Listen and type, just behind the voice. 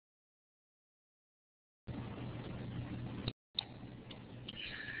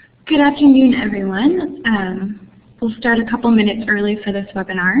Good afternoon, everyone. We'll start a couple minutes early for this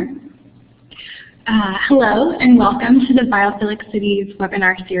webinar. Hello and welcome to the Biophilic Cities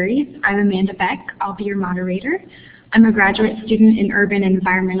webinar series. I'm Amanda Beck. I'll be your moderator. I'm a graduate student in urban and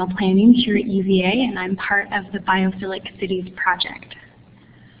environmental planning here at UVA, and I'm part of the Biophilic Cities project.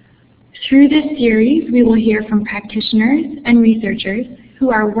 Through this series, we will hear from practitioners and researchers who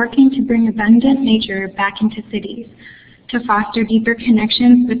are working to bring abundant nature back into cities, to foster deeper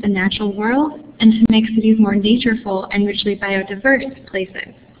connections with the natural world, and to make cities more natureful and richly biodiverse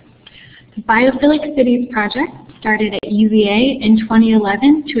places. The Biophilic Cities project started at UVA in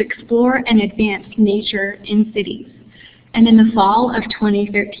 2011 to explore and advance nature in cities. And in the fall of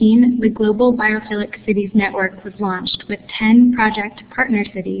 2013, the Global Biophilic Cities Network was launched with 10 project partner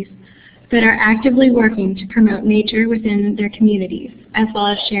cities that are actively working to promote nature within their communities, as well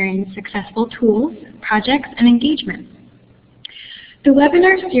as sharing successful tools, projects, and engagements. The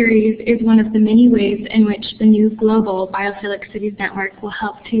webinar series is one of the many ways in which the new Global Biophilic Cities Network will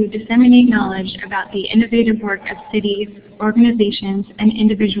help to disseminate knowledge about the innovative work of cities, organizations, and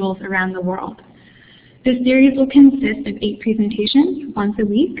individuals around the world. This series will consist of 8 presentations once a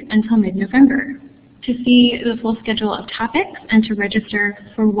week until mid-November. To see the full schedule of topics and to register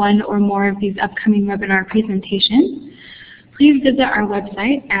for one or more of these upcoming webinar presentations, please visit our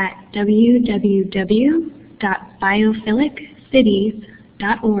website at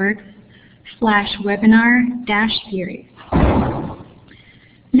www.biophiliccities.org/webinar-series.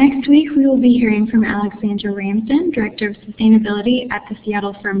 Next week, we will be hearing from Alexandra Ramsden, Director of Sustainability at the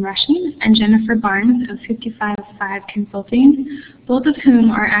Seattle firm Rushing, and Jennifer Barnes of 55 Consulting, both of whom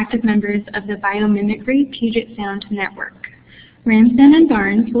are active members of the Biomimicry Puget Sound Network. Ramsden and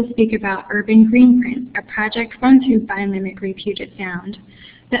Barnes will speak about Urban Greenprint, a project run through Biomimicry Puget Sound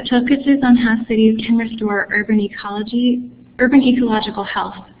that focuses on how cities can restore urban ecological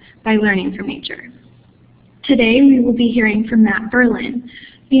health by learning from nature. Today, we will be hearing from Matt Burlin,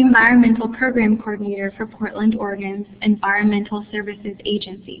 the Environmental Program Coordinator for Portland, Oregon's Environmental Services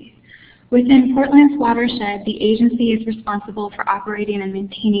Agency. Within Portland's watershed, the agency is responsible for operating and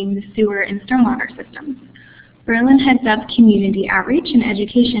maintaining the sewer and stormwater systems. Burlin heads up community outreach and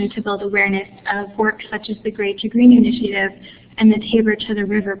education to build awareness of work such as the Great to Green initiative and the Tabor to the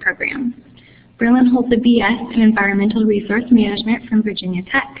River program. Burlin holds a BS in Environmental Resource Management from Virginia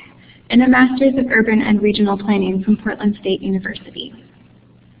Tech and a Master's of Urban and Regional Planning from Portland State University.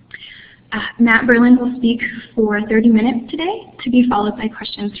 Matt Burlin will speak for 30 minutes today, to be followed by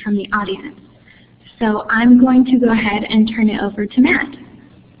questions from the audience. So I'm going to go ahead and turn it over to Matt.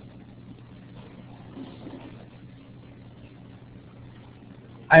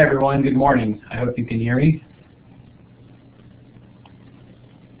 Hi everyone, good morning. I hope you can hear me.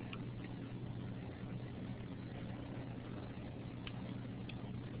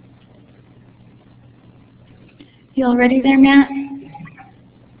 You all ready there, Matt?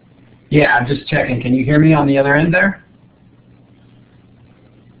 Yeah, I'm just checking. Can you hear me on the other end there?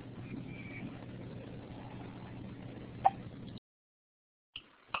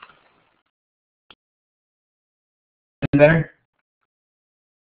 Better?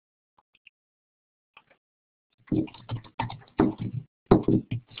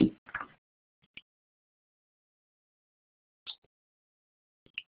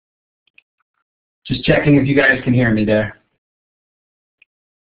 Just checking if you guys can hear me there.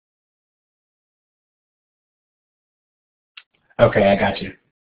 Okay, I got you.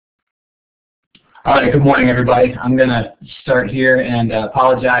 All right, good morning, everybody. I'm going to start here and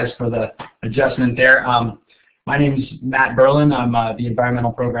apologize for the adjustment there. My name is Matt Burlin. I'm the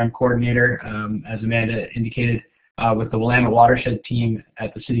Environmental Program Coordinator, as Amanda indicated, with the Willamette Watershed team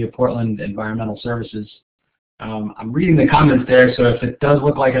at the City of Portland Environmental Services. I'm reading the comments there, so if it does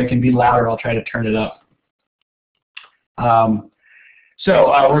look like I can be louder, I'll try to turn it up. We're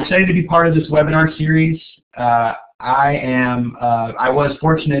excited to be part of this webinar series. I was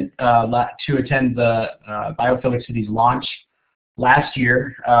fortunate to attend the Biophilic Cities launch last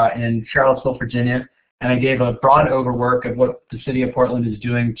year in Charlottesville, Virginia, and I gave a broad overview of what the City of Portland is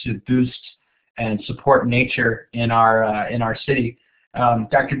doing to boost and support nature in our city.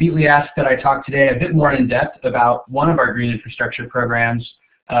 Dr. Beatley asked that I talk today a bit more in depth about one of our green infrastructure programs,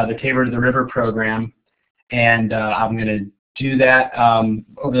 the Tabor to the River program, and I'm going to do that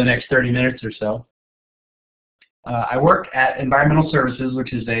over the next 30 minutes or so. I work at Environmental Services,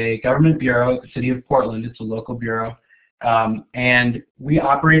 which is a government bureau at the City of Portland. It's a local bureau. And we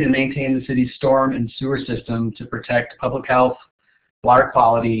operate and maintain the city's storm and sewer system to protect public health, water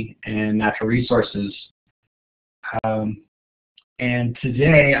quality, and natural resources. And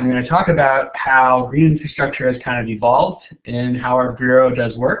today I'm going to talk about how green infrastructure has kind of evolved and how our bureau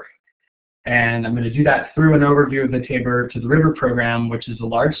does work. And I'm going to do that through an overview of the Tabor to the River program, which is a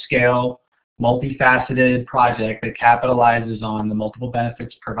large-scale, multifaceted project that capitalizes on the multiple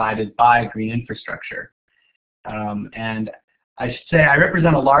benefits provided by green infrastructure. And I should say I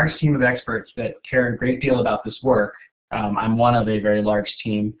represent a large team of experts that care a great deal about this work. I'm one of a very large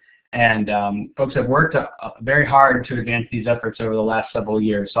team, and folks have worked very hard to advance these efforts over the last several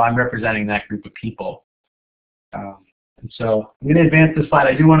years, so I'm representing that group of people. And so I'm going to advance this slide.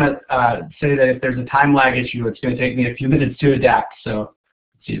 I do want to say that if there's a time lag issue, it's going to take me a few minutes to adapt, so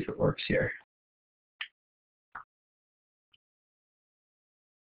let's see if it works here.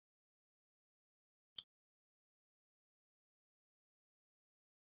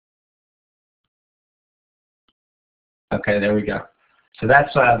 Okay, there we go. So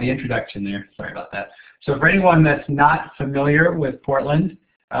that's the introduction there. Sorry about that. So for anyone that's not familiar with Portland,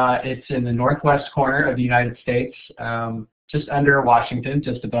 it's in the northwest corner of the United States, just under Washington,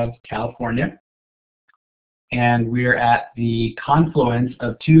 just above California. And we're at the confluence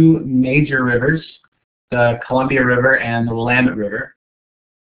of two major rivers, the Columbia River and the Willamette River,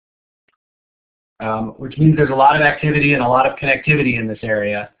 which means there's a lot of activity and a lot of connectivity in this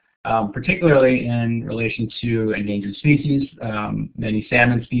area. Particularly in relation to endangered species, many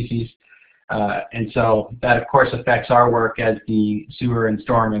salmon species. And so that, of course, affects our work as the Sewer and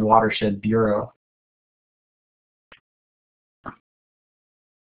Storm and Watershed Bureau.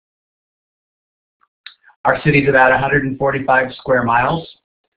 Our city is about 145 square miles.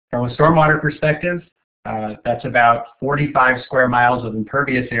 From a stormwater perspective, that's about 45 square miles of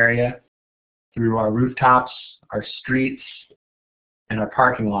impervious area through our rooftops, our streets, and our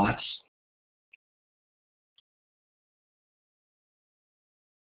parking lots.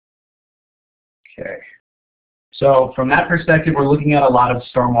 Okay. So from that perspective, we're looking at a lot of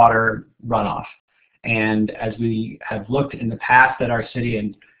stormwater runoff. And as we have looked in the past at our city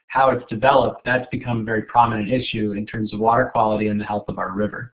and how it's developed, that's become a very prominent issue in terms of water quality and the health of our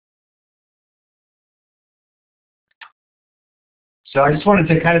river. So I just wanted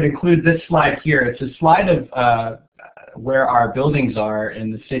to kind of include this slide here. It's a slide of where our buildings are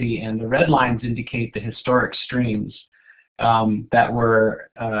in the city, and the red lines indicate the historic streams that were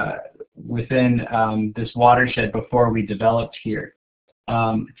within this watershed before we developed here.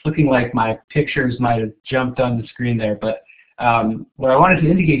 It's looking like my pictures might have jumped on the screen there, but what I wanted to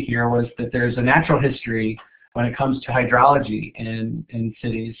indicate here was that there's a natural history when it comes to hydrology in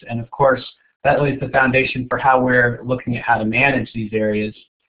cities, and of course that lays the foundation for how we're looking at how to manage these areas.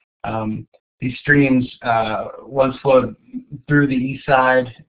 These streams once flowed through the east side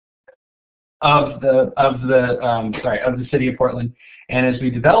of the city of Portland, and as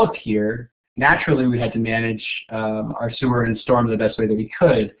we developed here, naturally we had to manage our sewer and storm the best way that we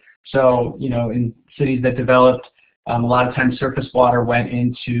could. So, you know, in cities that developed, a lot of times surface water went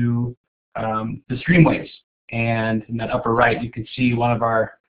into the streamways, and in that upper right you can see one of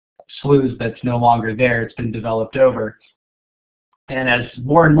our sloughs that's no longer there. It's been developed over. And as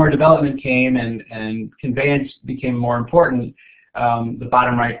more and more development came and conveyance became more important, the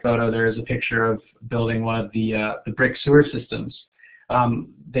bottom right photo, there is a picture of building one of the brick sewer systems.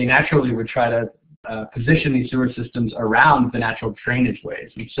 They naturally would try to position these sewer systems around the natural drainage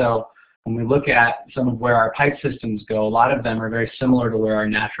ways. And so when we look at some of where our pipe systems go, a lot of them are very similar to where our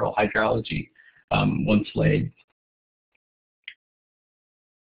natural hydrology once laid.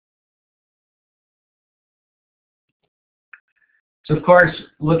 So of course,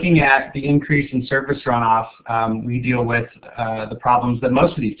 looking at the increase in surface runoff, we deal with the problems that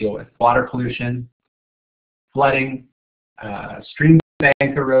most of these deal with: water pollution, flooding, stream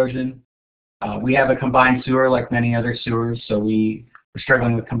bank erosion. We have a combined sewer like many other sewers, so we're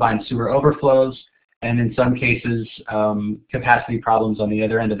struggling with combined sewer overflows, and in some cases, capacity problems on the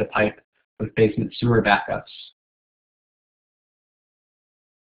other end of the pipe with basement sewer backups.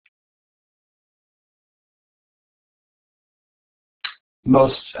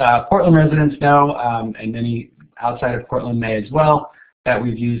 Most Portland residents know, and many outside of Portland may as well, that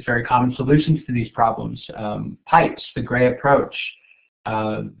we've used very common solutions to these problems. Pipes, the gray approach.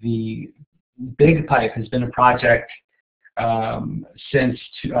 The big pipe has been a project since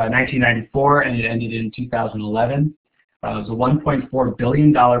 1994, and it ended in 2011. It was a $1.4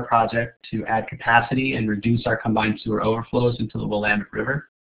 billion project to add capacity and reduce our combined sewer overflows into the Willamette River.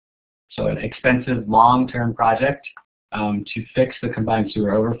 So an expensive, long-term project to fix the combined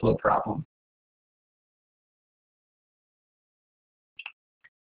sewer overflow problem.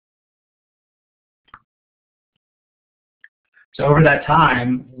 So over that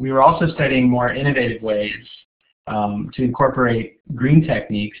time, we were also studying more innovative ways to incorporate green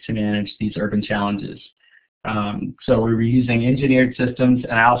techniques to manage these urban challenges. So we were using engineered systems,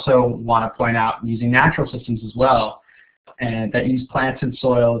 and I also want to point out using natural systems as well, and that use plants and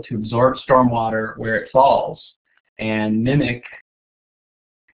soil to absorb stormwater where it falls and mimic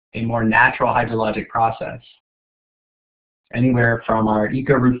a more natural hydrologic process. Anywhere from our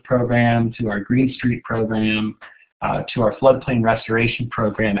Eco Roof program to our Green Street program to our floodplain restoration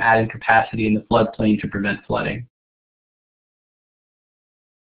program, adding capacity in the floodplain to prevent flooding.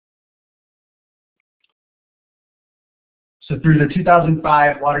 So through the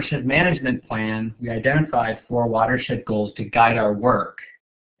 2005 Watershed Management Plan, we identified 4 watershed goals to guide our work,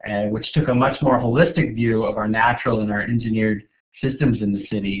 which took a much more holistic view of our natural and our engineered systems in the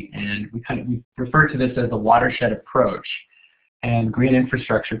city. And we refer to this as the watershed approach. And green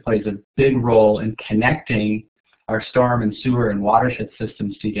infrastructure plays a big role in connecting our storm and sewer and watershed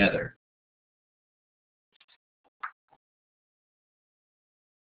systems together.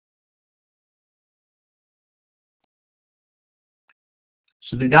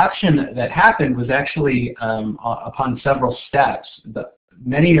 So the adoption that happened was actually upon several steps.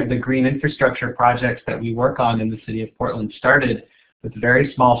 Many of the green infrastructure projects that we work on in the city of Portland started with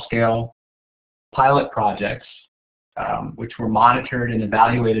very small scale pilot projects, which were monitored and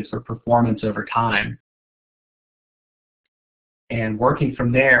evaluated for performance over time. And working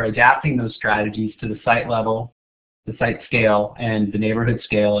from there, adapting those strategies to the site level, the site scale, and the neighborhood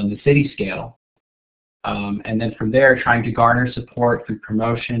scale and the city scale. And then from there, trying to garner support through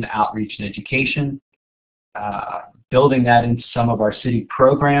promotion, outreach, and education, building that into some of our city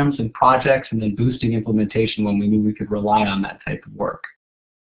programs and projects, and then boosting implementation when we knew we could rely on that type of work.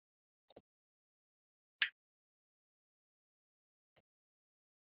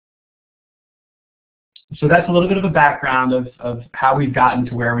 So that's a little bit of a background of how we've gotten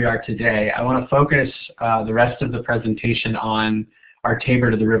to where we are today. I want to focus the rest of the presentation on our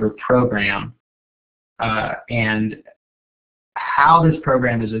Tabor to the River program. And how this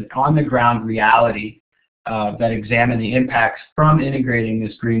program is an on-the-ground reality that examine the impacts from integrating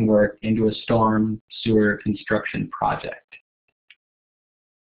this green work into a storm sewer construction project.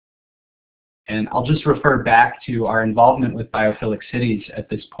 And I'll just refer back to our involvement with biophilic cities at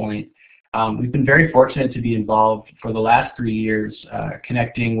this point. We've been very fortunate to be involved for the last 3 years,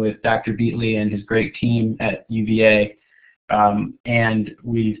 connecting with Dr. Beatley and his great team at UVA. And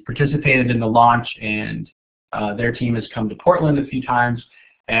we've participated in the launch, and their team has come to Portland a few times,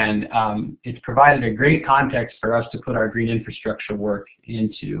 and it's provided a great context for us to put our green infrastructure work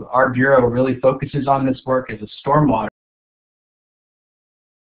into. Our bureau really focuses on this work as a stormwater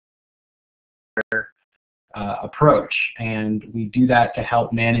approach, and we do that to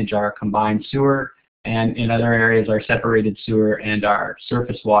help manage our combined sewer, and in other areas our separated sewer and our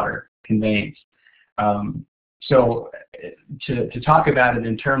surface water conveyance. So to talk about it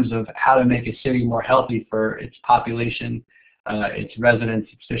in terms of how to make a city more healthy for its population, its residents,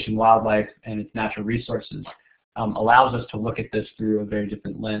 its fish and wildlife, and its natural resources, allows us to look at this through a very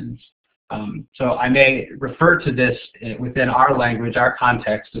different lens. So I may refer to this within our language, our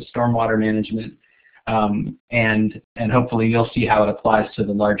context of stormwater management, and hopefully you'll see how it applies to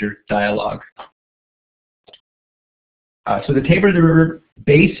the larger dialogue. So the Tabor to the River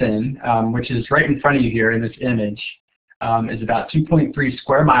Basin, which is right in front of you here in this image, is about 2.3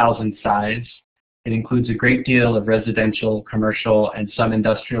 square miles in size. It includes a great deal of residential, commercial, and some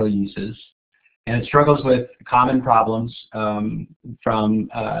industrial uses. And it struggles with common problems from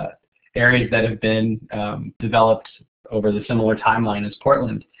areas that have been developed over the similar timeline as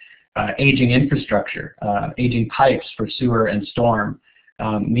Portland. Aging infrastructure, aging pipes for sewer and storm,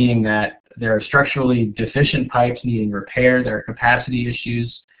 meaning that there are structurally deficient pipes needing repair. There are capacity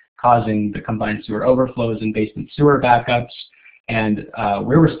issues causing the combined sewer overflows and basement sewer backups, and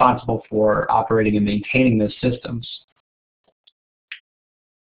we're responsible for operating and maintaining those systems.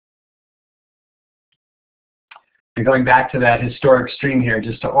 And going back to that historic stream here,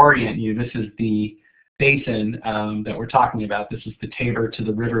 just to orient you, this is the basin that we're talking about. This is the Tabor to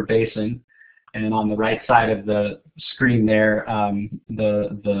the River Basin, and on the right side of the screen there,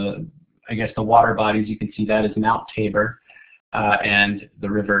 I guess the water bodies, you can see that is Mount Tabor, and the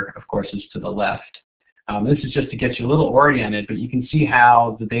river, of course, is to the left. This is just to get you a little oriented, but you can see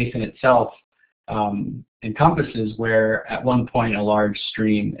how the basin itself encompasses where at one point a large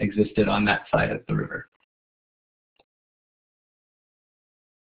stream existed on that side of the river.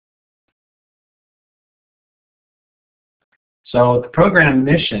 So the program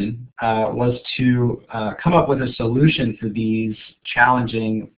mission was to come up with a solution for these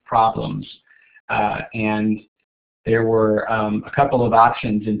challenging problems. And there were a couple of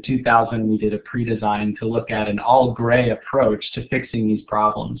options. In 2000, we did a pre-design to look at an all-gray approach to fixing these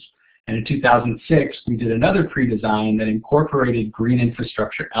problems. And in 2006, we did another pre-design that incorporated green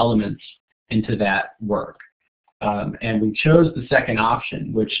infrastructure elements into that work. And we chose the second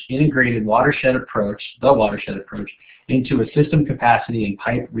option, which integrated the watershed approach, into a system capacity and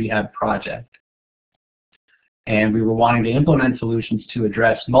pipe rehab project. And we were wanting to implement solutions to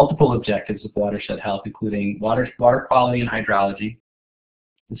address multiple objectives of watershed health, including water quality and hydrology,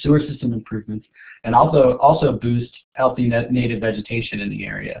 the sewer system improvements, and also boost healthy native vegetation in the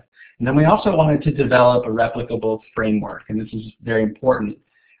area. And then we also wanted to develop a replicable framework, and this is very important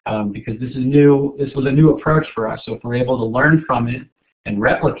because this was a new approach for us. So if we're able to learn from it and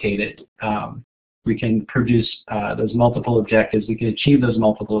replicate it, we can produce those multiple objectives. We can achieve those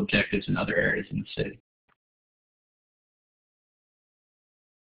multiple objectives in other areas in the city.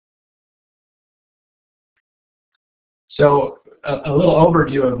 So a little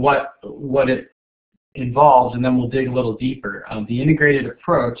overview of what it involves, and then we'll dig a little deeper. The integrated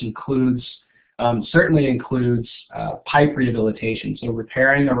approach certainly includes pipe rehabilitation, so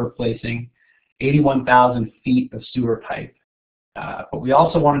repairing or replacing 81,000 feet of sewer pipe. But we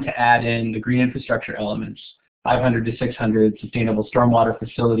also wanted to add in the green infrastructure elements, 500 to 600 sustainable stormwater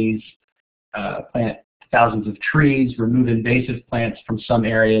facilities, plant thousands of trees, remove invasive plants from some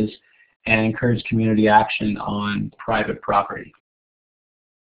areas, and encourage community action on private property.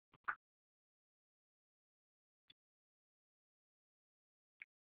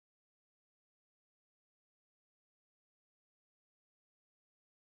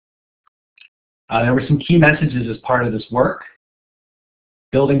 There were some key messages as part of this work.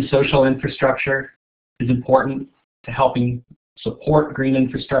 Building social infrastructure is important to helping support green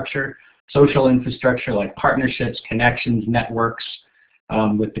infrastructure. Social infrastructure like partnerships, connections, networks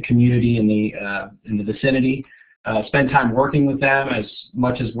with the community in the vicinity. Spend time working with them as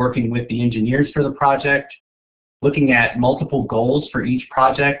much as working with the engineers for the project. Looking at multiple goals for each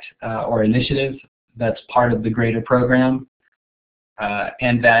project or initiative that's part of the greater program.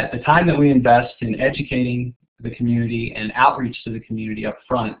 And that the time that we invest in educating the community and outreach to the community up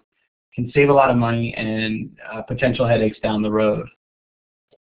front can save a lot of money and potential headaches down the road.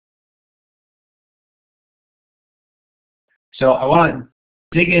 So I want to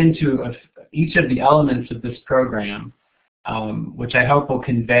dig into each of the elements of this program, which I hope will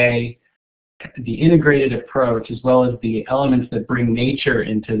convey the integrated approach as well as the elements that bring nature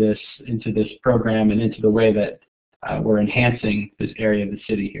into this program and into the way that we're enhancing this area of the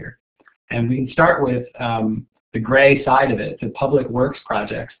city here. And we can start with the gray side of it, the public works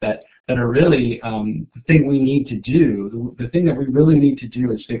projects that are really the thing we need to do. The thing that we really need to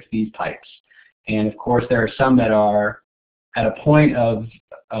do is fix these pipes. And of course there are some that are at a point of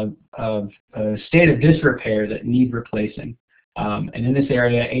a state of disrepair that need replacing. And in this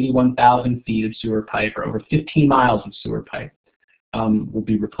area, 81,000 feet of sewer pipe, or over 15 miles of sewer pipe, will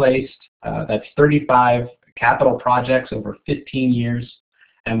be replaced. That's 35 capital projects over 15 years.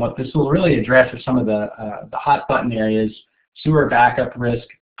 And what this will really address are some of the hot button areas: sewer backup risk,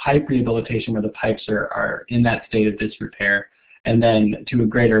 pipe rehabilitation where the pipes are in that state of disrepair, and then to a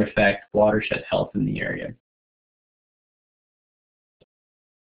greater effect, watershed health in the area.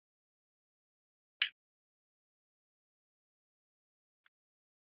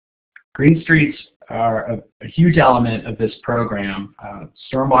 Green streets are a huge element of this program.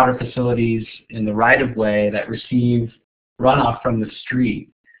 Stormwater facilities in the right-of-way that receive runoff from the street.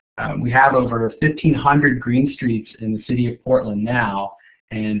 We have over 1,500 green streets in the city of Portland now,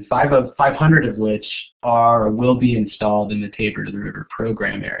 and 500 of which are or will be installed in the Tabor to the River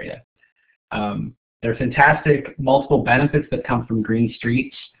program area. There are fantastic multiple benefits that come from green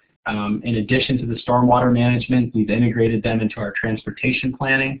streets. In addition to the stormwater management, we've integrated them into our transportation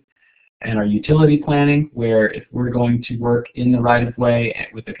planning and our utility planning, where if we're going to work in the right-of-way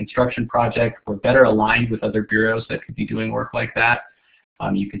with a construction project, we're better aligned with other bureaus that could be doing work like that.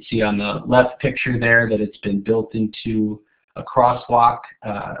 You can see on the left picture there that it's been built into a crosswalk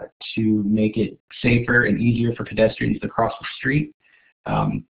to make it safer and easier for pedestrians to cross the street.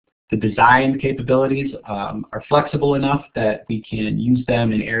 The design capabilities are flexible enough that we can use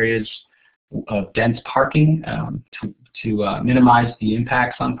them in areas of dense parking to minimize the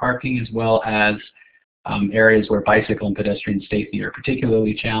impacts on parking, as well as areas where bicycle and pedestrian safety are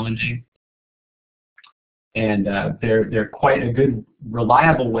particularly challenging. And they're quite a good,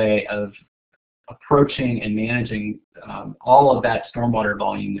 reliable way of approaching and managing all of that stormwater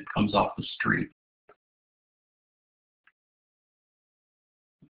volume that comes off the street.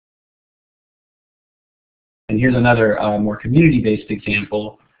 And here's another more community-based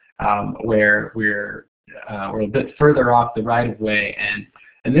example where we're a bit further off the right-of-way,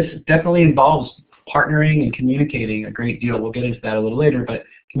 and this definitely involves partnering and communicating a great deal. We'll get into that a little later, but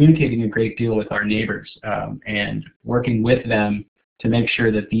communicating a great deal with our neighbors and working with them to make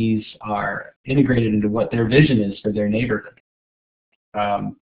sure that these are integrated into what their vision is for their neighborhood.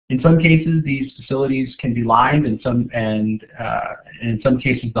 In some cases, these facilities can be lined, and in some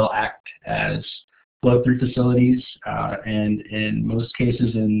cases they'll act as flow-through facilities, and in most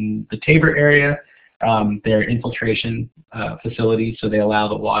cases in the Tabor area, they're infiltration facilities, so they allow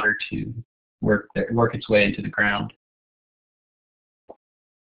the water to work its way into the ground.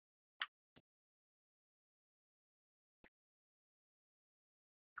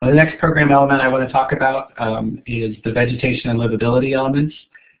 The next program element I want to talk about is the vegetation and livability elements.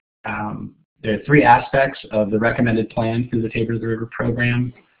 There are three aspects of the recommended plan through the Tabor to the River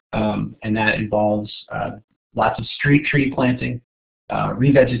program, and that involves lots of street tree planting,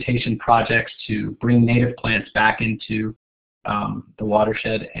 revegetation projects to bring native plants back into the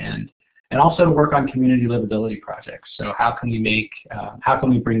watershed, and also to work on community livability projects. So how can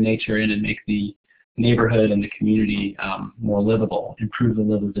we bring nature in and make the neighborhood and the community more livable, improve the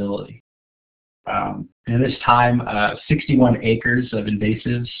livability. And this time, 61 acres of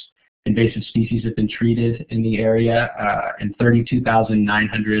invasive species have been treated in the area, and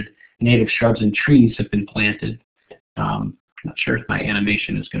 32,900 native shrubs and trees have been planted. I'm not sure if my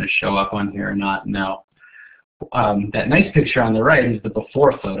animation is going to show up on here or not. No. That nice picture on the right is the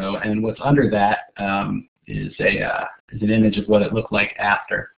before photo, and what's under that is an image of what it looked like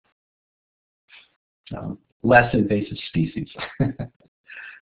after. Less invasive species.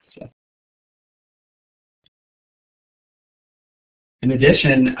 So. In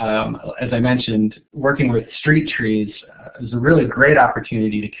addition, as I mentioned, working with street trees is a really great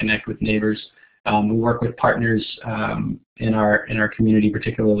opportunity to connect with neighbors. We work with partners in our community,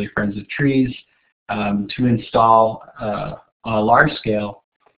 particularly Friends of Trees, to install on a large scale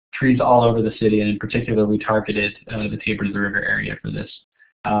trees all over the city, and in particular we targeted the Tabor to the River area for this.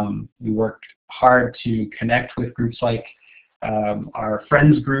 We worked hard to connect with groups like our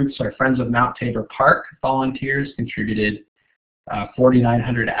Friends groups. Our Friends of Mount Tabor Park volunteers contributed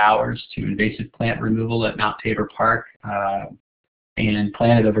 4,900 hours to invasive plant removal at Mount Tabor Park and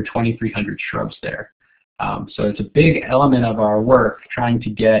planted over 2,300 shrubs there. So it's a big element of our work trying to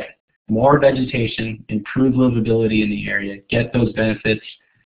get more vegetation, improve livability in the area, get those benefits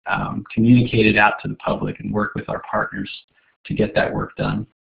communicated out to the public, and work with our partners to get that work done.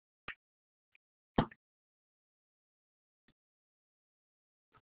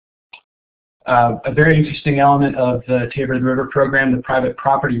 A very interesting element of the Tabor to the River program, the private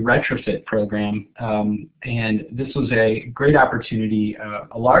property retrofit program, and this was a great opportunity.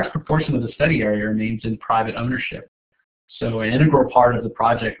 A large proportion of the study area remains in private ownership. So an integral part of the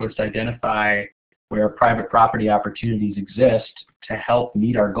project was to identify where private property opportunities exist to help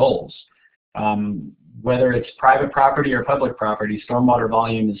meet our goals. Whether it's private property or public property, stormwater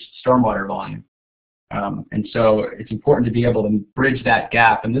volume is stormwater volume. And so it's important to be able to bridge that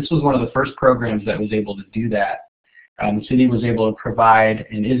gap. And this was one of the first programs that was able to do that. The city was able to provide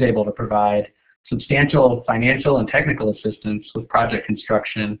and is able to provide substantial financial and technical assistance with project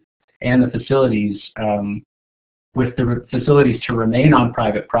construction and the facilities, to remain on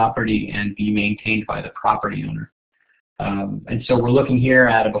private property and be maintained by the property owner. And so we're looking here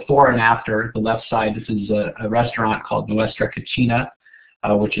at a before and after. The left side, this is a restaurant called Nuestra Cocina,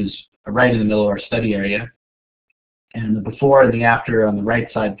 which is right in the middle of our study area. And the before and the after on the right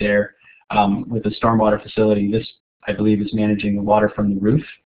side there with the stormwater facility. This, I believe, is managing the water from the roof.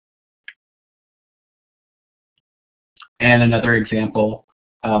 And another example,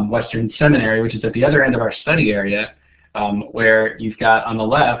 Western Seminary, which is at the other end of our study area, where you've got on the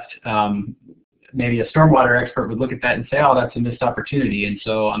left, maybe a stormwater expert would look at that and say, oh, that's a missed opportunity. And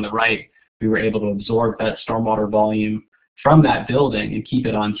so on the right, we were able to absorb that stormwater volume from that building and keep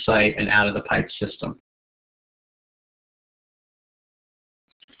it on site and out of the pipe system.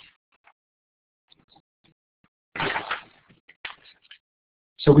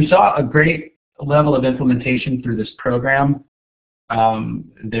 So we saw a great level of implementation through this program.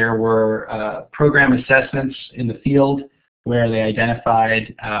 There were program assessments in the field where they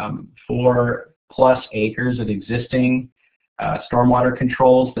identified 4+ acres of existing stormwater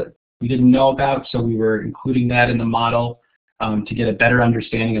controls that we didn't know about, so we were including that in the model to get a better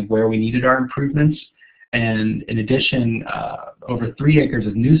understanding of where we needed our improvements. And in addition, over 3 acres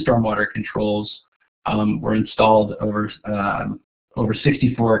of new stormwater controls were installed over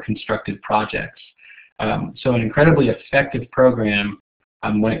 64 constructed projects. So an incredibly effective program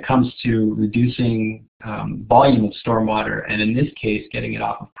when it comes to reducing volume of stormwater, and in this case, getting it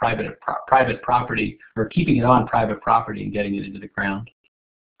off of private property, or keeping it on private property and getting it into the ground.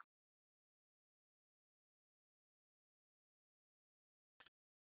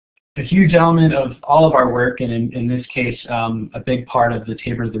 A huge element of all of our work, and in this case, a big part of the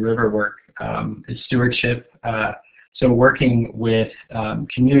Tabor the River work, is stewardship. So working with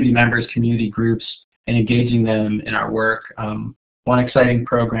community members, community groups, and engaging them in our work. One exciting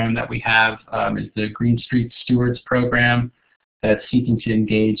program that we have is the Green Street Stewards program that's seeking to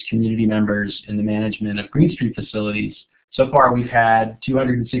engage community members in the management of Green Street facilities. So far we've had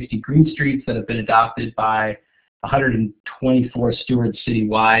 260 Green Streets that have been adopted by 124 stewards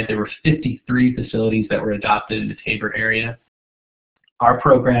citywide. There were 53 facilities that were adopted in the Tabor area. Our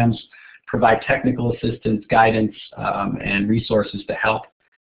programs provide technical assistance, guidance, and resources to help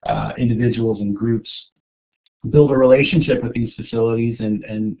individuals and groups build a relationship with these facilities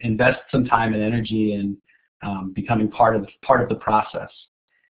and invest some time and energy in becoming part of the process.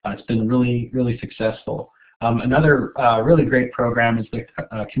 It's been really successful. Another really great program is the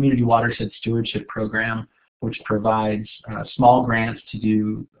Community Watershed Stewardship Program, which provides small grants to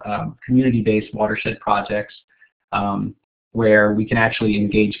do community-based watershed projects where we can actually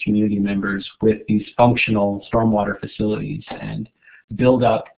engage community members with these functional stormwater facilities and build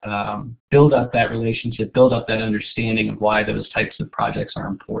up that relationship, build up that understanding of why those types of projects are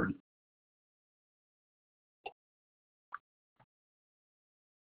important.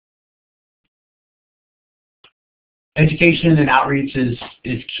 Education and outreach is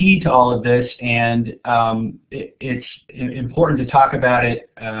key to all of this, and it's important to talk about it.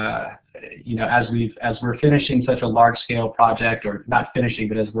 You know, as we're finishing such a large-scale project, or not finishing,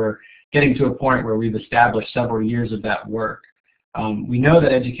 but as we're getting to a point where we've established several years of that work. We know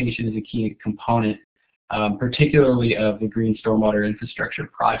that education is a key component, particularly of the green stormwater infrastructure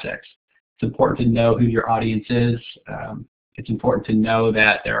projects. It's important to know who your audience is. It's important to know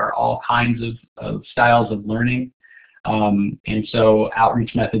that there are all kinds of styles of learning. And so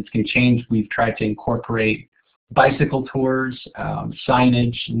outreach methods can change. We've tried to incorporate bicycle tours,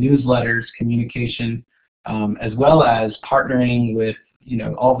 signage, newsletters, communication, as well as partnering with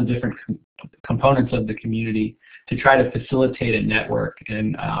all the different components of the community to try to facilitate a network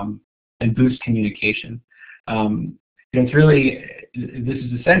and boost communication. It's really, this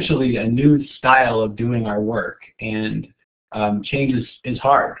is essentially a new style of doing our work, and change is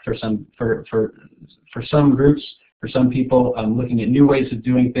hard for some groups. For some people, looking at new ways of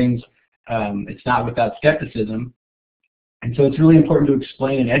doing things, it's not without skepticism. And so it's really important to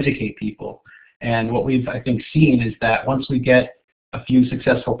explain and educate people. And what we've, I think, seen is that once we get a few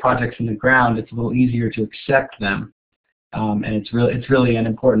successful projects in the ground, it's a little easier to accept them. And it's really an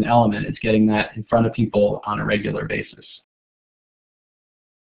important element. It's getting that in front of people on a regular basis.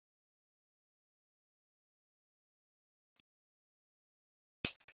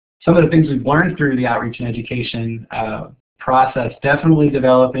 Some of the things we've learned through the outreach and education process, definitely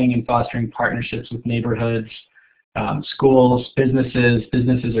developing and fostering partnerships with neighborhoods, schools, businesses.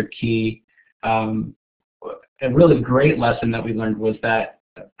 Businesses are key. A really great lesson that we learned was that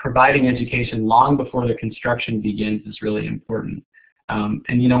providing education long before the construction begins is really important. And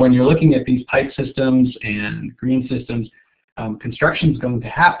when you're looking at these pipe systems and green systems, construction is going to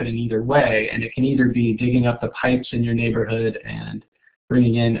happen in either way, and it can either be digging up the pipes in your neighborhood and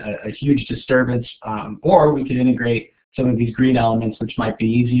bringing in a huge disturbance, or we could integrate some of these green elements, which might be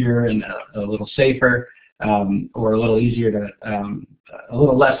easier and a little safer, or a little easier to, a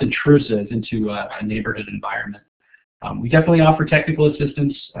little less intrusive into a neighborhood environment. We definitely offer technical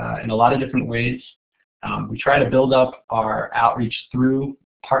assistance in a lot of different ways. We try to build up our outreach through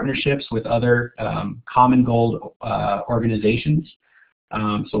partnerships with other common goal organizations.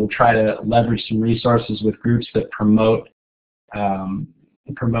 So we'll try to leverage some resources with groups that promote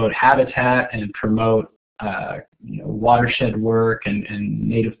habitat and promote watershed work and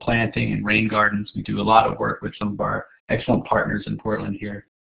native planting and rain gardens. We do a lot of work with some of our excellent partners in Portland here.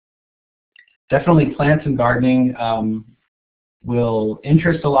 Definitely plants and gardening will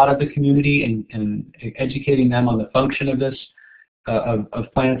interest a lot of the community, and educating them on the function of this, of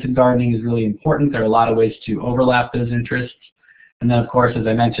plants and gardening is really important. There are a lot of ways to overlap those interests. And then, of course, as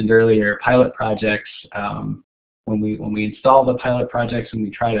I mentioned earlier, pilot projects. When we install the pilot projects and we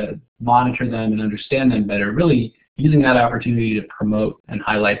try to monitor them and understand them better, really using that opportunity to promote and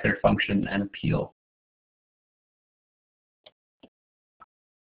highlight their function and appeal.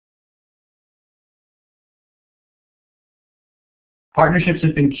 Partnerships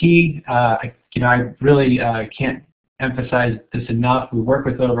have been key. I really can't emphasize this enough. We work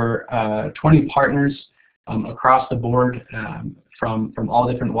with over 20 partners across the board from all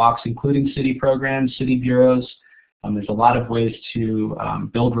different walks, including city programs, city bureaus. There's a lot of ways to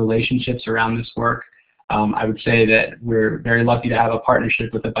build relationships around this work. I would say that we're very lucky to have a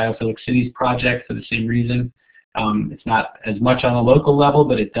partnership with the Biophilic Cities Project for the same reason. It's not as much on a local level,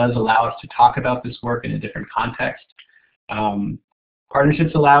 but it does allow us to talk about this work in a different context.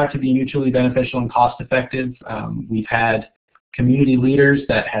 Partnerships allow it to be mutually beneficial and cost-effective. We've had community leaders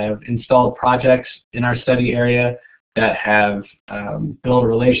that have installed projects in our study area that have built a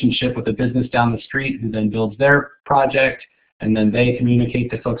relationship with a business down the street who then builds their project, and then they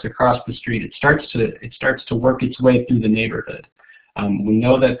communicate to folks across the street. It starts to work its way through the neighborhood. We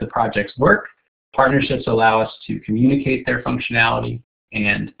know that the projects work. Partnerships allow us to communicate their functionality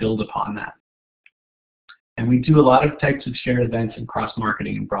and build upon that. And we do a lot of types of shared events and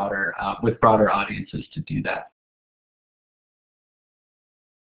cross-marketing and with broader audiences to do that.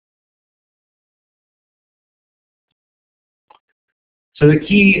 So the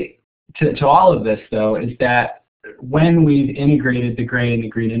key to all of this, though, is that when we've integrated the gray and the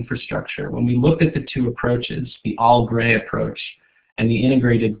green infrastructure, when we looked at the two approaches, the all-gray approach and the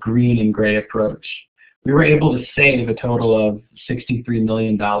integrated green and gray approach, we were able to save a total of $63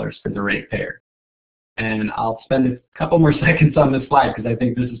 million for the ratepayer. And I'll spend a couple more seconds on this slide because I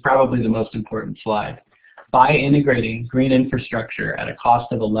think this is probably the most important slide. By integrating green infrastructure at a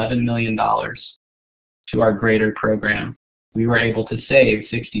cost of $11 million to our greater program, we were able to save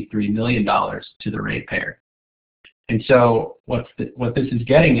 $63 million to the ratepayer. And so what this is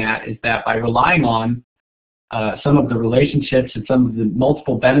getting at is that by relying on some of the relationships and some of the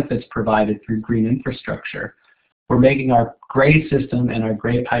multiple benefits provided through green infrastructure, we're making our gray system and our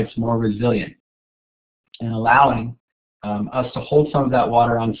gray pipes more resilient and allowing us to hold some of that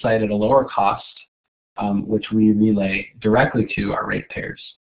water on site at a lower cost, which we relay directly to our ratepayers.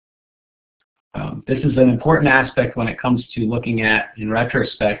 This is an important aspect when it comes to looking at, in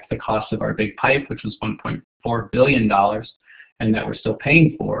retrospect, the cost of our big pipe, which was $1.4 billion, and that we're still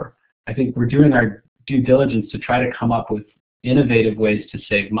paying for. I think we're doing our due diligence to try to come up with innovative ways to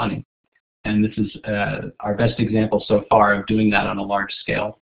save money. And this is our best example so far of doing that on a large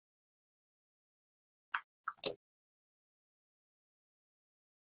scale.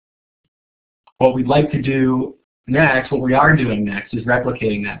 What we'd like to do next, what we are doing next, is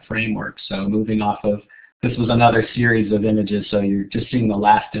replicating that framework. So moving off of, this was another series of images, so you're just seeing the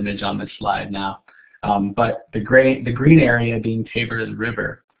last image on this slide now. But the green area being Tabor to the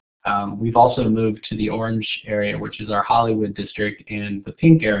river. We've also moved to the orange area, which is our Hollywood district, and the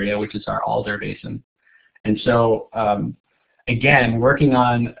pink area, which is our Alder Basin. And so, again, working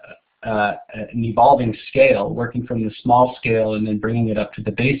on an evolving scale, working from the small scale and then bringing it up to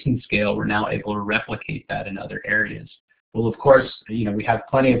the basin scale, we're now able to replicate that in other areas. Well, of course, we have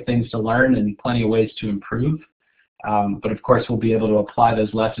plenty of things to learn and plenty of ways to improve, but of course we'll be able to apply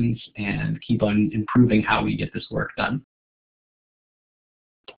those lessons and keep on improving how we get this work done.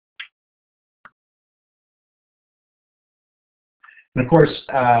 And of course,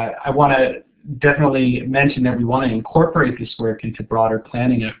 I want to definitely mention that we want to incorporate this work into broader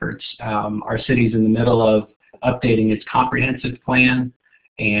planning efforts. Our city's in the middle of updating its comprehensive plan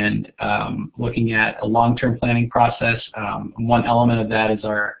and looking at a long-term planning process. One element of that is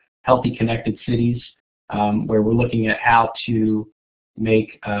our Healthy Connected Cities, where we're looking at how to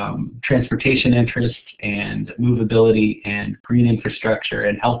make transportation interests and movability and green infrastructure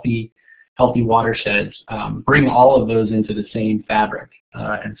and healthy watersheds, bring all of those into the same fabric.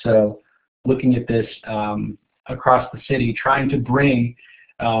 And so looking at this across the city, trying to bring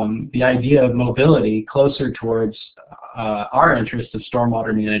the idea of mobility closer towards our interest of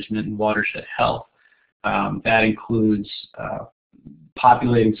stormwater management and watershed health. That includes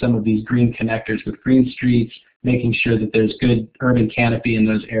populating some of these green connectors with green streets, making sure that there's good urban canopy in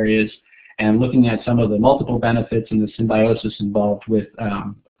those areas, and looking at some of the multiple benefits and the symbiosis involved with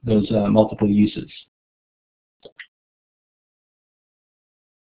those multiple uses.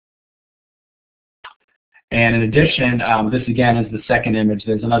 And in addition, this again is the second image.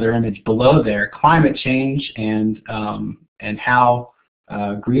 There's another image below there, climate change and how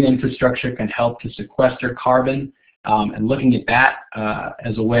green infrastructure can help to sequester carbon, and looking at that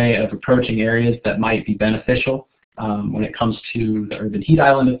as a way of approaching areas that might be beneficial when it comes to the urban heat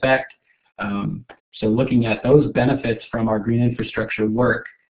island effect. So looking at those benefits from our green infrastructure work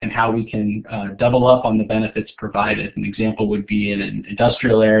and how we can double up on the benefits provided. An example would be in an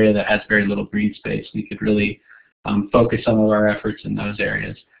industrial area that has very little green space. We could really focus some of our efforts in those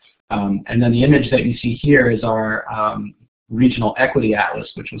areas. And then the image that you see here is our Regional Equity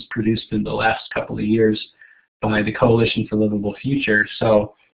Atlas, which was produced in the last couple of years by the Coalition for Livable Future.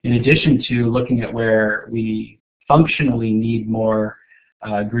 So in addition to looking at where we functionally need more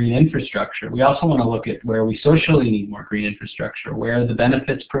green infrastructure, we also want to look at where we socially need more green infrastructure. Where are the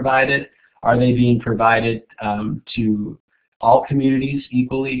benefits provided? Are they being provided to all communities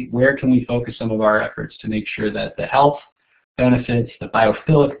equally? Where can we focus some of our efforts to make sure that the health benefits, the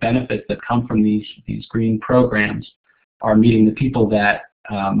biophilic benefits that come from these green programs are meeting the people that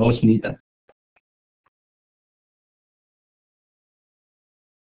most need them?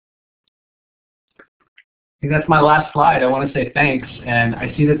 I think that's my last slide. I want to say thanks, and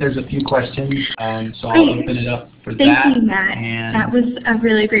I see that there's a few questions, so I'll open it up for that. Thank you, Matt. That was a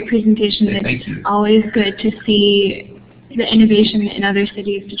really great presentation. Thank you. It's always good to see the innovation in other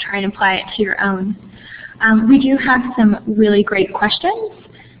cities to try and apply it to your own. We do have some really great questions.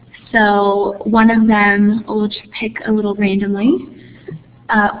 So one of them, we'll just pick a little randomly.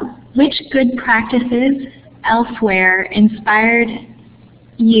 Which good practices elsewhere inspired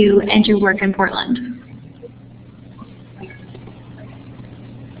you and your work in Portland?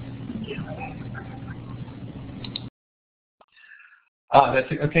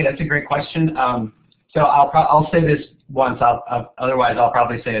 That's a great question. So I'll say this once. Otherwise I'll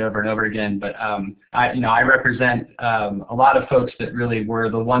probably say it over and over again. But I represent a lot of folks that really were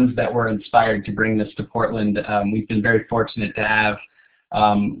the ones that were inspired to bring this to Portland. We've been very fortunate to have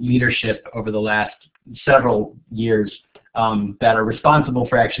leadership over the last several years that are responsible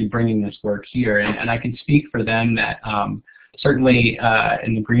for actually bringing this work here. And I can speak for them that certainly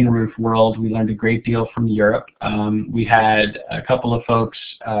in the green roof world, we learned a great deal from Europe. We had a couple of folks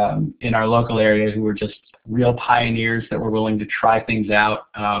in our local area who were just real pioneers that were willing to try things out.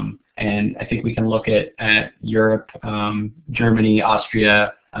 And I think we can look at Europe, Germany,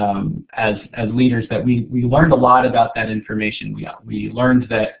 Austria, as leaders that we learned a lot about that information. We learned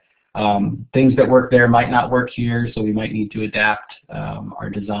that things that work there might not work here, so we might need to adapt our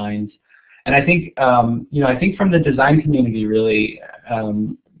designs. And I think, I think from the design community, really,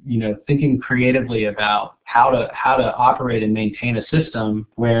 thinking creatively about how to operate and maintain a system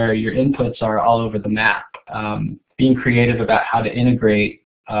where your inputs are all over the map, being creative about how to integrate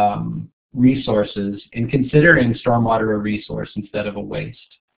resources and considering stormwater a resource instead of a waste.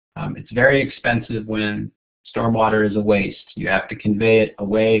 It's very expensive when stormwater is a waste. You have to convey it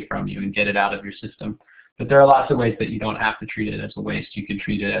away from you and get it out of your system. But there are lots of ways that you don't have to treat it as a waste. You can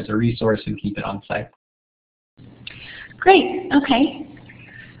treat it as a resource and keep it on site. Great. Okay.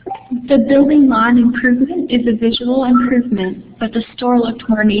 The building lawn improvement is a visual improvement, but the store looked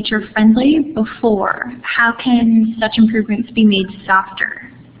more nature-friendly before. How can such improvements be made softer?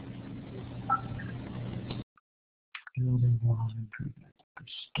 Building lawn improvement, the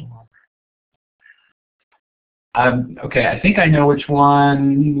store. Okay, I think I know which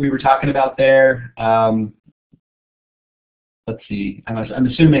one we were talking about there. Let's see. I'm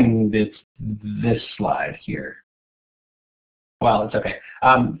assuming it's this slide here. Well, it's okay.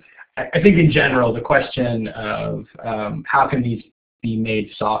 I think in general, the question of how can these be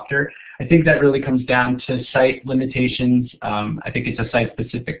made softer, I think that really comes down to site limitations. I think it's a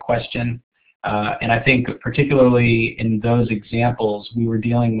site-specific question. And I think particularly in those examples, we were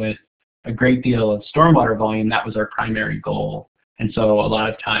dealing with a great deal of stormwater volume. That was our primary goal. And so a lot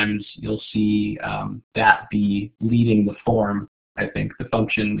of times you'll see that be leading the form, I think, the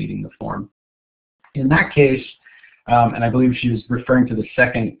function leading the form. In that case, and I believe she was referring to the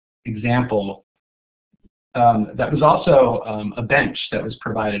second example, that was also a bench that was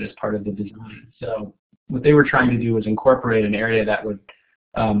provided as part of the design. So what they were trying to do was incorporate an area that would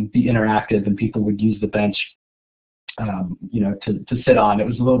be interactive and people would use the bench to sit on. It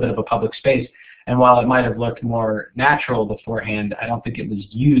was a little bit of a public space. And while it might have looked more natural beforehand, I don't think it was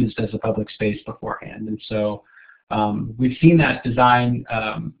used as a public space beforehand. And so we've seen that design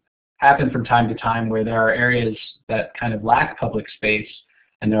happen from time to time where there are areas that kind of lack public space,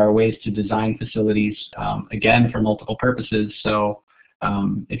 and there are ways to design facilities, again, for multiple purposes. So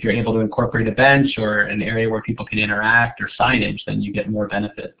if you're able to incorporate a bench or an area where people can interact or signage, then you get more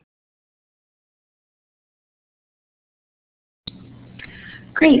benefit.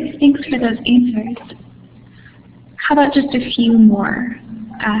 Great, thanks for those answers. How about just a few more?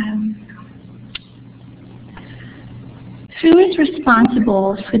 Who is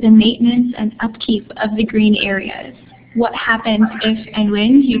responsible for the maintenance and upkeep of the green areas? What happens if and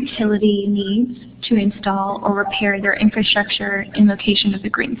when utility needs to install or repair their infrastructure in location of the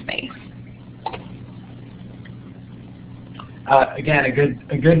green space? Again,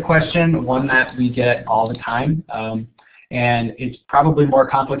 a good question, one that we get all the time. And it's probably more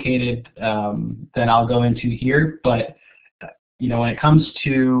complicated than I'll go into here, but when it comes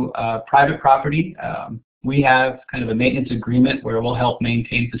to private property, we have kind of a maintenance agreement where we'll help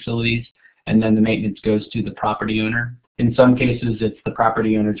maintain facilities, and then the maintenance goes to the property owner. In some cases, it's the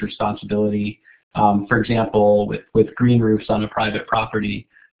property owner's responsibility. For example, with green roofs on a private property,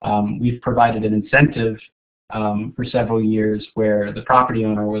 we've provided an incentive for several years where the property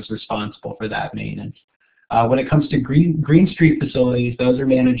owner was responsible for that maintenance. When it comes to green street facilities, those are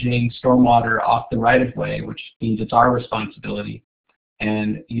managing stormwater off the right-of-way, which means it's our responsibility.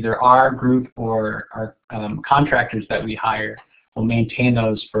 And either our group or our contractors that we hire will maintain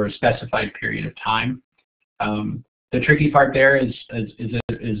those for a specified period of time. The tricky part there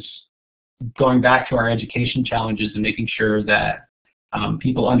is going back to our education challenges and making sure that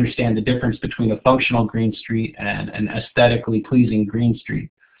people understand the difference between a functional green street and an aesthetically pleasing green street.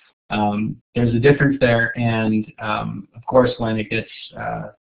 There's a difference there, and of course when it gets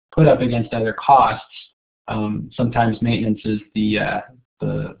put up against other costs, sometimes maintenance is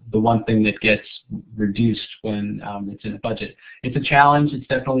the one thing that gets reduced when it's in a budget. It's a challenge. It's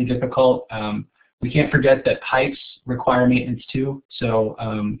definitely difficult. We can't forget that pipes require maintenance too. So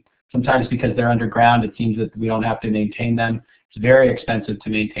sometimes because they're underground, it seems that we don't have to maintain them. It's very expensive to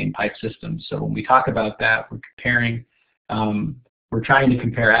maintain pipe systems. So when we talk about that, we're comparing. We're trying to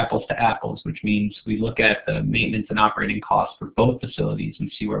compare apples to apples, which means we look at the maintenance and operating costs for both facilities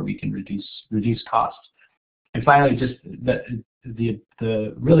and see where we can reduce costs. And finally, just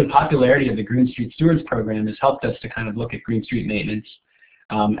the really popularity of the Green Street Stewards program has helped us to kind of look at green street maintenance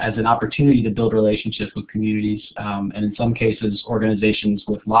as an opportunity to build relationships with communities, and in some cases organizations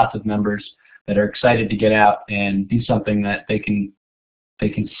with lots of members that are excited to get out and do something that they can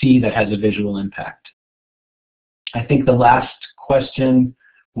see that has a visual impact. I think the last question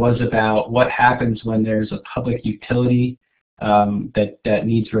was about what happens when there's a public utility that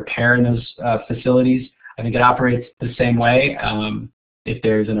needs repair in those facilities. I think it operates the same way. If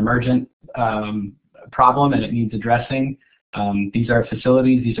there's an emergent problem and it needs addressing, these are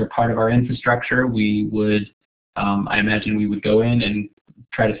facilities, these are part of our infrastructure. We would, I imagine we would go in and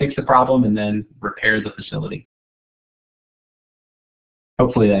try to fix the problem and then repair the facility.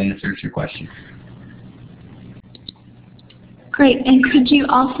 Hopefully that answers your question. Great, and could you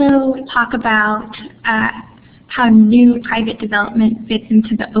also talk about how new private development fits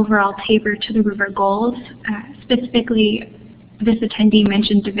into the overall Tabor to the River goals? Specifically, this attendee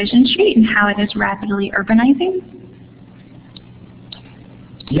mentioned Division Street and how it is rapidly urbanizing.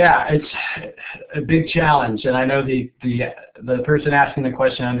 Yeah, it's a big challenge, and I know the person asking the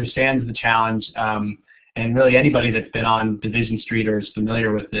question understands the challenge, and really anybody that's been on Division Street or is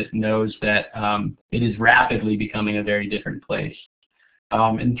familiar with it knows that it is rapidly becoming a very different place.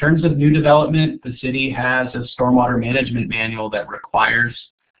 In terms of new development, the city has a stormwater management manual that requires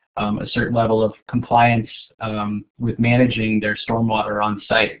a certain level of compliance with managing their stormwater on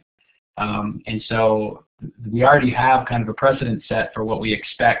site. And so we already have kind of a precedent set for what we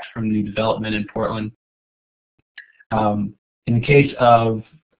expect from new development in Portland. In the case of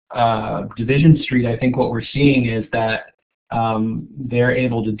Division Street, I think what we're seeing is that they're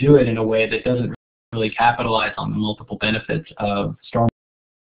able to do it in a way that doesn't really capitalize on the multiple benefits of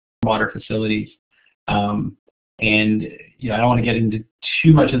stormwater facilities. And you know, I don't want to get into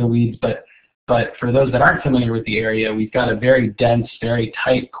too much of the weeds, but for those that aren't familiar with the area, we've got a very dense, very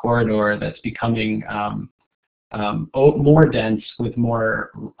tight corridor that's becoming more dense with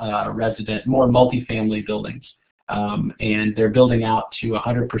more more multifamily buildings. And they're building out to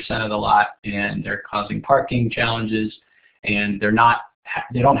 100% of the lot, and they're causing parking challenges, and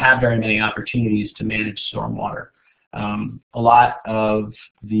they don't have very many opportunities to manage stormwater. A lot of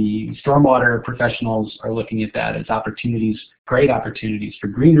the stormwater professionals are looking at that as opportunities, great opportunities for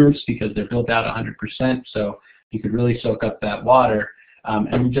green roofs because they're built out 100%, so you could really soak up that water.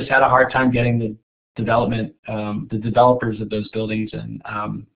 And we just had a hard time getting the developers of those buildings and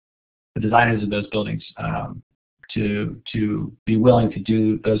the designers of those buildings to be willing to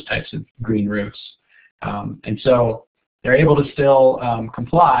do those types of green roofs. And so they're able to still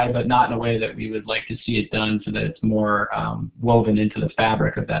comply, but not in a way that we would like to see it done so that it's more woven into the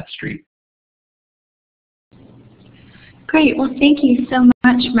fabric of that street. Great. Well, thank you so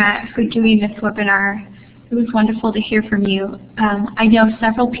much, Matt, for doing this webinar. It was wonderful to hear from you. I know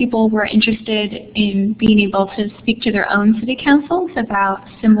several people were interested in being able to speak to their own city councils about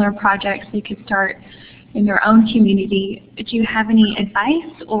similar projects they could start in their own community. Do you have any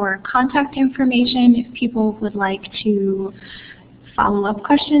advice or contact information if people would like to follow up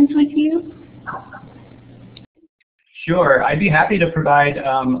questions with you? Sure, I'd be happy to provide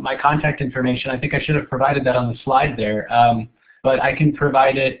my contact information. I think I should have provided that on the slide there, but I can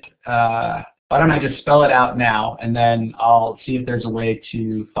provide it. Why don't I just spell it out now, and then I'll see if there's a way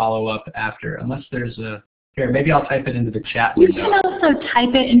to follow up after, unless there's a, here, maybe I'll type it into the chat window. You can also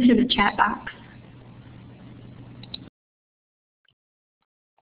type it into the chat box.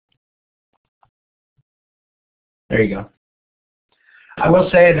 There you go. I will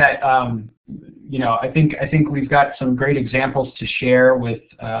say that you know, I think we've got some great examples to share with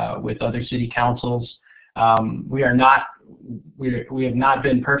other city councils. We have not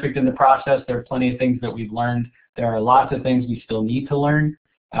been perfect in the process. There are plenty of things that we've learned. There are lots of things we still need to learn.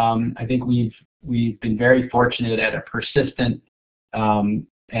 I think we've been very fortunate at a persistent and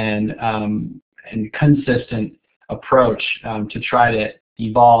consistent approach to try to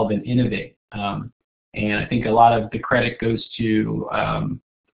evolve and innovate. And I think a lot of the credit goes to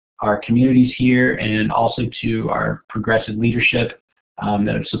our communities here and also to our progressive leadership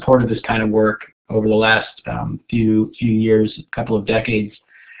that have supported this kind of work over the last few years, a couple of decades,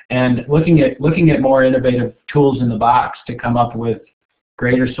 and looking at more innovative tools in the box to come up with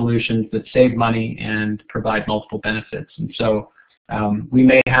greater solutions that save money and provide multiple benefits. And so we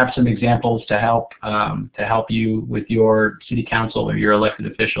may have some examples to help you with your city council or your elected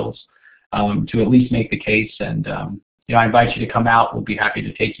officials to at least make the case. And you know, I invite you to come out. We'll be happy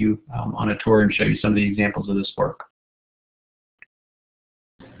to take you on a tour and show you some of the examples of this work.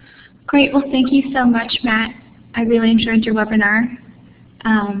 Great. Well, thank you so much, Matt. I really enjoyed your webinar.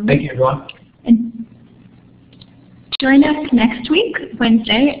 Thank you, everyone. And join us next week,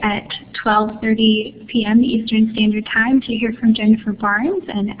 Wednesday at 12:30 p.m. Eastern Standard Time to hear from Jennifer Barnes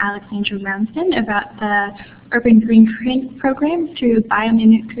and Alexandra Ramsden about the Urban Greenprint Program through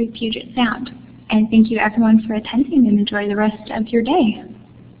biomimicry Puget Sound. And thank you, everyone, for attending, and enjoy the rest of your day.